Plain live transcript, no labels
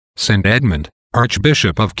St. Edmund,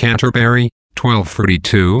 Archbishop of Canterbury,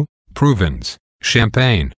 1232, Provins,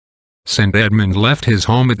 Champagne. St. Edmund left his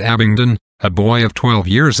home at Abingdon, a boy of 12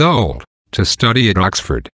 years old, to study at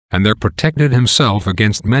Oxford, and there protected himself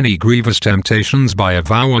against many grievous temptations by a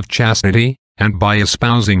vow of chastity, and by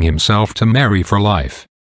espousing himself to Mary for life.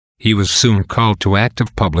 He was soon called to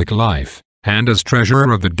active public life, and as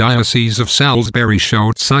treasurer of the Diocese of Salisbury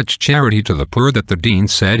showed such charity to the poor that the dean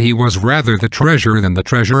said he was rather the treasurer than the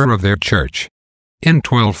treasurer of their church. In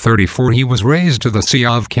 1234 he was raised to the See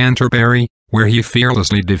of Canterbury, where he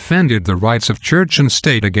fearlessly defended the rights of church and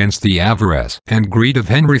state against the avarice and greed of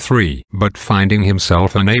Henry III. But finding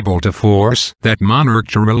himself unable to force that monarch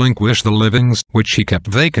to relinquish the livings which he kept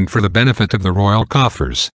vacant for the benefit of the royal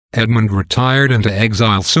coffers, Edmund retired into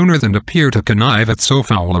exile sooner than appear to connive at so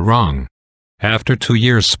foul a wrong. After 2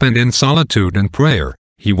 years spent in solitude and prayer,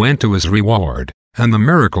 he went to his reward, and the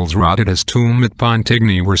miracles wrought at his tomb at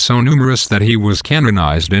Pontigny were so numerous that he was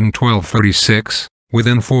canonized in 1236,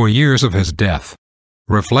 within 4 years of his death.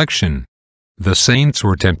 Reflection. The saints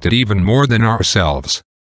were tempted even more than ourselves.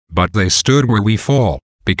 But they stood where we fall,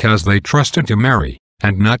 because they trusted to Mary,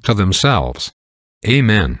 and not to themselves.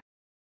 Amen.